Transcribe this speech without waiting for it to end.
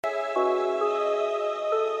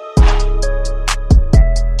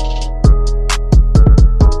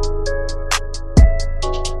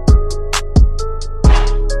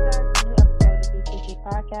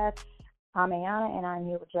I'm Ayana, and I'm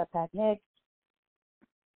here with Jetpack Nick.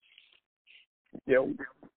 Yo.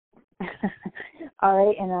 All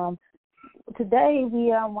right, and today we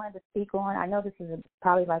wanted to speak on. I know this is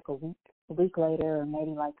probably like a week later, or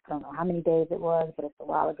maybe like I don't know how many days it was, but it's a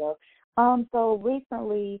while ago. So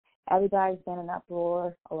recently, everybody's been in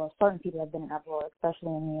uproar, or certain people have been in uproar,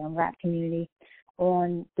 especially in the rap community,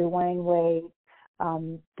 on Dwayne Wade's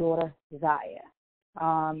daughter Zaya.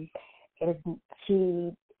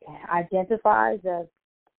 She identifies as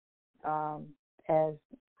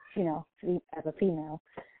you know, as a female,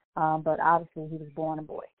 but obviously he was born a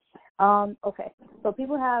boy. Okay, so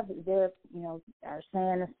people have their, are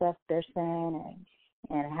saying the stuff they're saying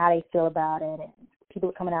and how they feel about it, and people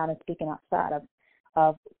are coming out and speaking outside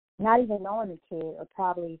of not even knowing the kid, or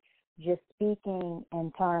probably just speaking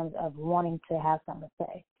in terms of wanting to have something to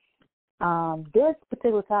say. This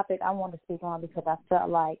particular topic I wanted to speak on because I felt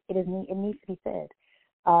like it needs to be said.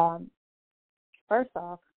 First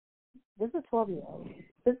off, this is a 12-year-old.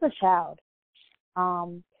 This is a child.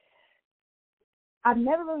 I've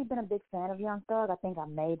never really been a big fan of Young Thug. I think I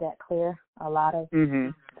made that clear a lot of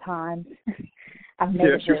times. I've made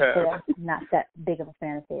it very clear I'm not that big of a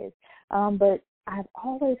fan of his. But I've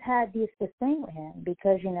always had this thing with him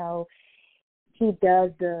because, he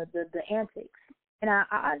does the antics. And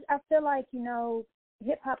I feel like,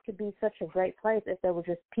 hip-hop could be such a great place if there were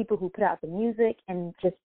just people who put out the music and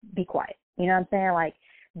just be quiet. You know what I'm saying? Like,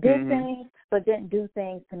 did things, but didn't do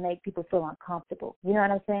things to make people feel uncomfortable. You know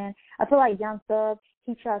what I'm saying? I feel like Young Thug,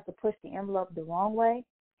 he tries to push the envelope the wrong way,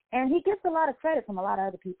 and he gets a lot of credit from a lot of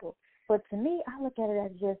other people. But to me, I look at it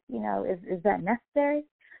as just, is that necessary?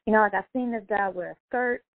 Like I've seen this guy wear a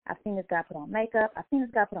skirt. I've seen this guy put on makeup. I've seen this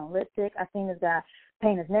guy put on lipstick. I've seen this guy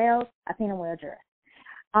paint his nails. I've seen him wear a dress.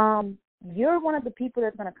 You're one of the people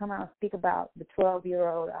that's going to come out and speak about the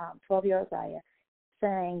 12-year-old Zaya,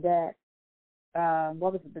 saying that,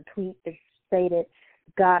 what was it, the tweet that stated,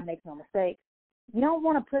 God makes no mistakes. You don't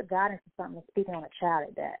want to put God into something and speaking on a child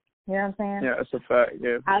at that. You know what I'm saying? Yeah, that's a fact.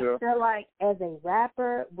 Yeah, for sure. I feel like as a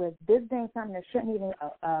rapper, with this being something that shouldn't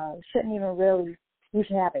even really, you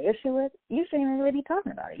should have an issue with, you shouldn't even really be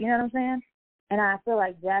talking about it. You know what I'm saying? And I feel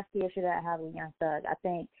like that's the issue that I have with Young Thug. I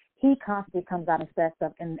think he constantly comes out and says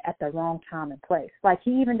stuff at the wrong time and place. Like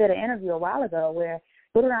he even did an interview a while ago where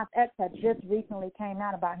Lil Nas X had just recently came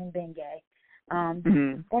out about him being gay.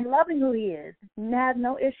 And loving who he is. He has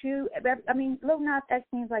no issue. I mean, Lil Nas X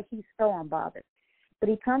seems like he's so unbothered. But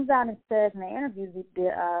he comes out and says in the interview,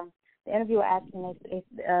 the interviewer asks him,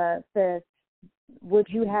 says, would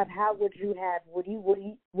you have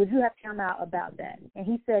come out about that? And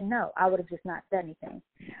he said, no, I would have just not said anything.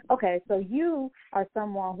 Okay, so you are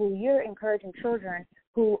someone who you're encouraging children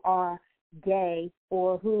who are gay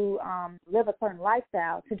or who live a certain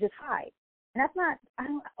lifestyle to just hide. And that's not,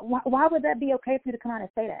 why would that be okay for you to come out and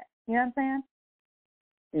say that? You know what I'm saying?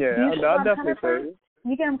 Yeah, I'll definitely say.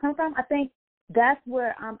 You get where I'm coming from? I think that's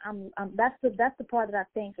where that's the part that I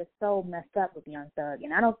think is so messed up with Young Thug.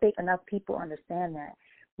 And I don't think enough people understand that.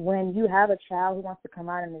 When you have a child who wants to come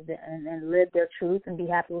out and live their truth and be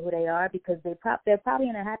happy with who they are because they're probably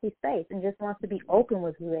in a happy space and just wants to be open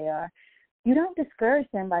with who they are, you don't discourage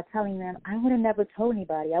them by telling them, I would have never told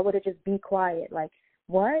anybody. I would have just be quiet. Like,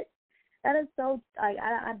 what? That is so,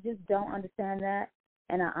 I just don't understand that.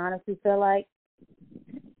 And I honestly feel like,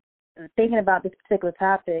 thinking about this particular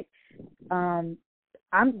topic,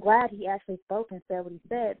 I'm glad he actually spoke and said what he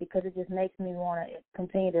said because it just makes me want to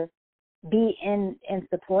continue to be in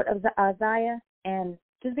support of Zaya and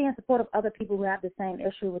just be in support of other people who have the same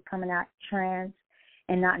issue with coming out trans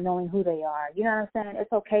and not knowing who they are. You know what I'm saying?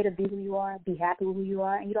 It's okay to be who you are, be happy with who you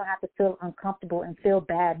are, and you don't have to feel uncomfortable and feel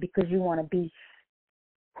bad because you want to be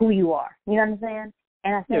who you are. You know what I'm saying?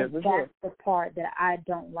 And I think that's the part that I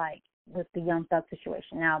don't like with the Young Thug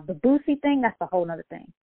situation. Now, the Boosie thing, that's a whole other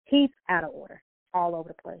thing. He's out of order all over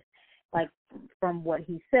the place. Like, from what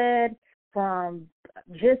he said, from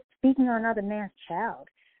just speaking on another man's child.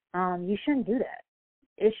 You shouldn't do that.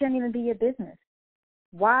 It shouldn't even be your business.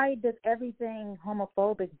 Why does everything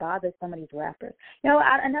homophobic bother some of these rappers?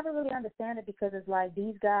 I never really understand it because it's like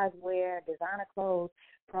these guys wear designer clothes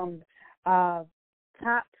from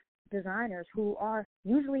top designers who are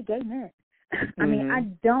usually gay men. I mean, I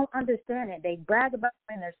don't understand it. They brag about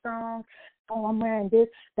it in their songs. Oh, I'm wearing this,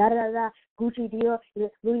 da-da-da-da, Gucci deal,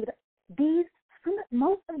 Louis.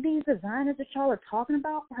 Most of these designers that y'all are talking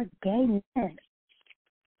about are gay men.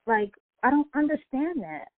 Like, I don't understand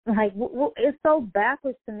that. Like, it's so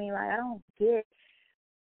backwards to me. Like, I don't get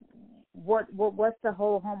what's the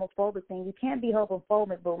whole homophobic thing. You can't be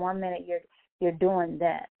homophobic, but one minute you're doing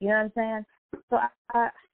that. You know what I'm saying? So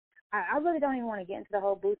I really don't even want to get into the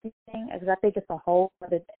whole Boosie thing because I think it's a whole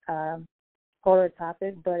other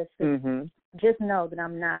topic. But it's just know that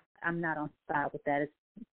I'm not on side with that.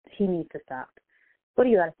 He needs to stop. What do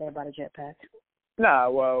you got to say about a Jetpack? Nah,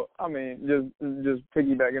 well, I mean, just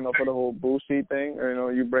piggybacking off of the whole Boosie thing,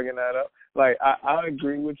 or, you bringing that up. Like, I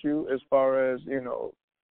agree with you as far as,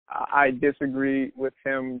 I disagree with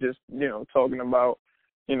him just, talking about,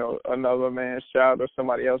 another man's child or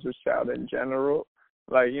somebody else's child in general.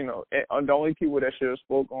 Like, the only people that should have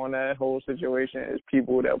spoke on that whole situation is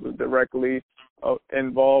people that was directly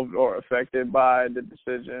involved or affected by the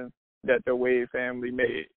decision that the Wade family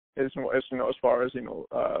made. It's as far as,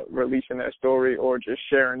 releasing that story or just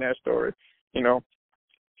sharing that story, It's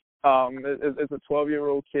a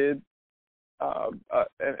 12-year-old kid,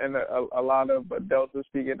 and a lot of adults are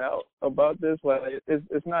speaking out about this. Like,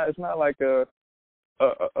 it's not like a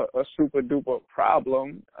super duper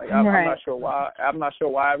problem. Like, I'm not sure why. I'm not sure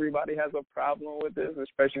why everybody has a problem with this,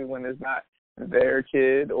 especially when it's not their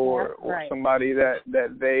kid or somebody that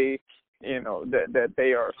they that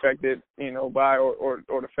they are affected by, or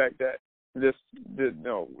the fact that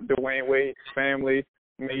Dwayne Wade's family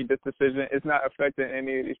made this decision. It's not affecting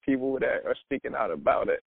any of these people that are speaking out about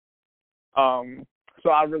it. So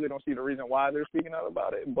I really don't see the reason why they're speaking out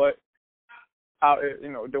about it, but.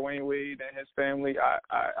 Dwayne Wade and his family,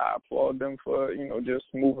 I applaud them for, just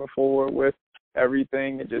moving forward with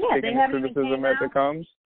everything and just taking the criticism as it comes.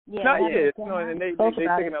 And they're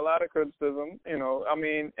taking a lot of criticism, I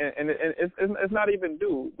mean, and it's not even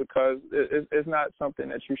due because it's not something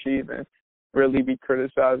that you should even really be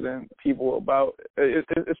criticizing people about,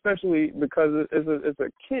 especially because it's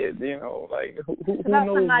a kid, like who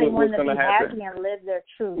knows what's going to happen. Happy and live their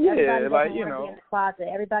truth. Yeah, everybody like be in the closet.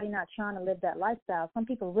 Everybody not trying to live that lifestyle. Some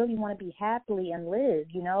people really want to be happily and live,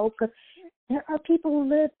 because there are people who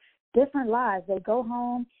live different lives. They go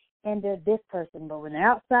home and they're this person, but when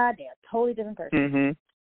they're outside, they're a totally different person.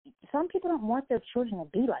 Some people don't want their children to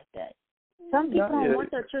be like that. Some people don't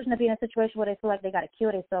want their children to be in a situation where they feel like they got to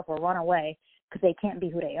kill themselves or run away because they can't be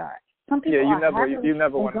who they are. Some people you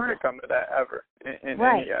never want to come to that ever in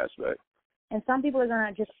any aspect. And some people are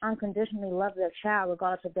going to just unconditionally love their child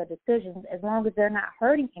regardless of their decisions as long as they're not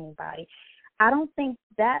hurting anybody. I don't think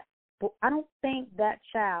that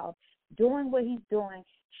child doing what he's doing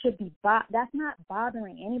should be that's not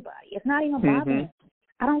bothering anybody. It's not even bothering him.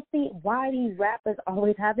 I don't see why these rappers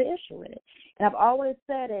always have an issue with it. And I've always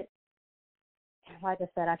said it. Like I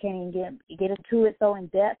said, I can't even get into it so in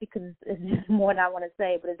depth because it's just more than I want to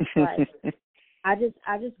say. But it's like I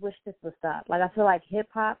just wish this would stop. Like, I feel like hip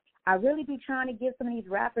hop. I really be trying to give some of these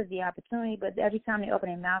rappers the opportunity, but every time they open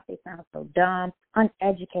their mouth, they sound so dumb,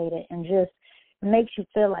 uneducated, and just makes you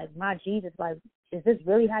feel like, my Jesus, like, is this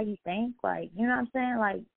really how you think? Like, you know what I'm saying?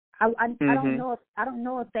 Like, I don't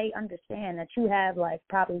know if they understand that you have like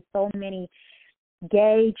probably so many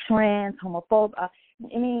gay, trans, homophobic.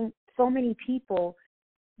 So many people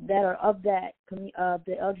that are of the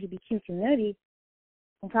LGBTQ community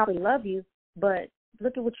and probably love you, but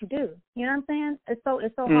look at what you do. You know what I'm saying? It's so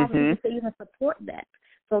hard for people to even support that.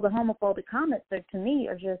 So the homophobic comments, to me,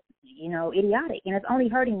 are just idiotic, and it's only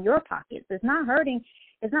hurting your pockets. It's not hurting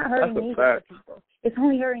these other people. It's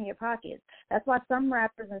only hurting your pockets. That's why some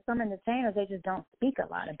rappers and some entertainers, they just don't speak a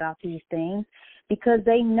lot about these things because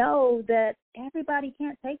they know that everybody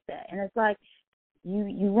can't take that, and it's like.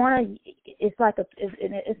 You want to,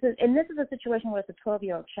 and this is a situation where it's a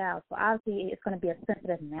 12-year-old child, so obviously it's going to be a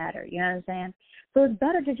sensitive matter, you know what I'm saying? So it's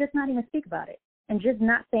better to just not even speak about it and just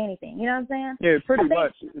not say anything, you know what I'm saying? Yeah, pretty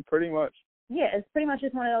much. Yeah, it's pretty much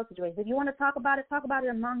just one of those situations. If you want to talk about it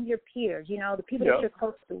among your peers, the people that you're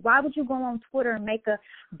close to. Why would you go on Twitter and make a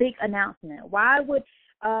big announcement? Why would,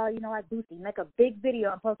 like Boosie, make a big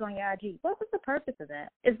video and post on your IG? What was the purpose of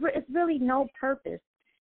that? It's really no purpose.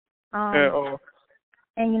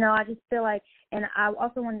 And, I just feel like, and I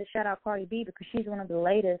also wanted to shout out Cardi B because she's one of the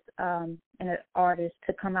latest artists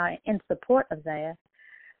to come out in support of Zaya.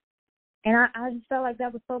 And I just felt like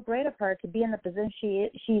that was so great of her to be in the position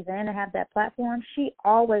she's in and have that platform. She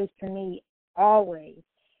always, to me, always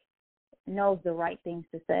knows the right things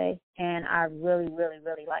to say. And I really, really,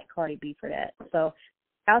 really like Cardi B for that. So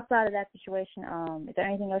outside of that situation, is there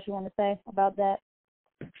anything else you want to say about that?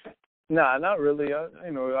 Nah, not really.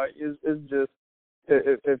 It's just,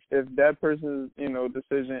 if that person's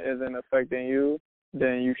decision isn't affecting you,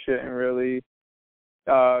 then you shouldn't really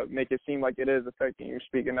make it seem like it is affecting you,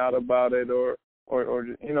 speaking out about it or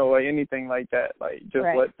like anything like that. Like just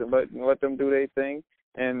let them do their thing,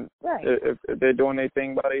 and if they're doing their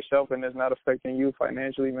thing by themselves and it's not affecting you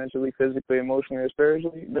financially, mentally, physically, emotionally, or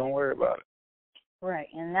spiritually, don't worry about it. Right,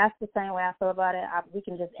 and that's the same way I feel about it. We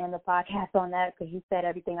can just end the podcast on that because you said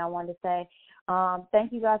everything I wanted to say.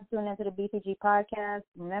 Thank you guys for tuning into the BTG podcast.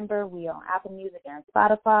 Remember, we are on Apple Music and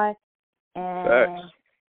Spotify. And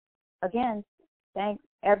again, thanks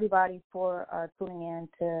everybody for tuning in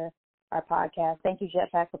to our podcast. Thank you,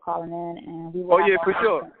 Jetpack, for calling in, and we will. Oh yeah, for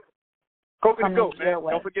sure. Kobe the GOAT, man.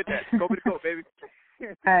 Don't forget that. Kobe the GOAT, baby.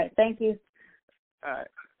 All right, thank you. All right.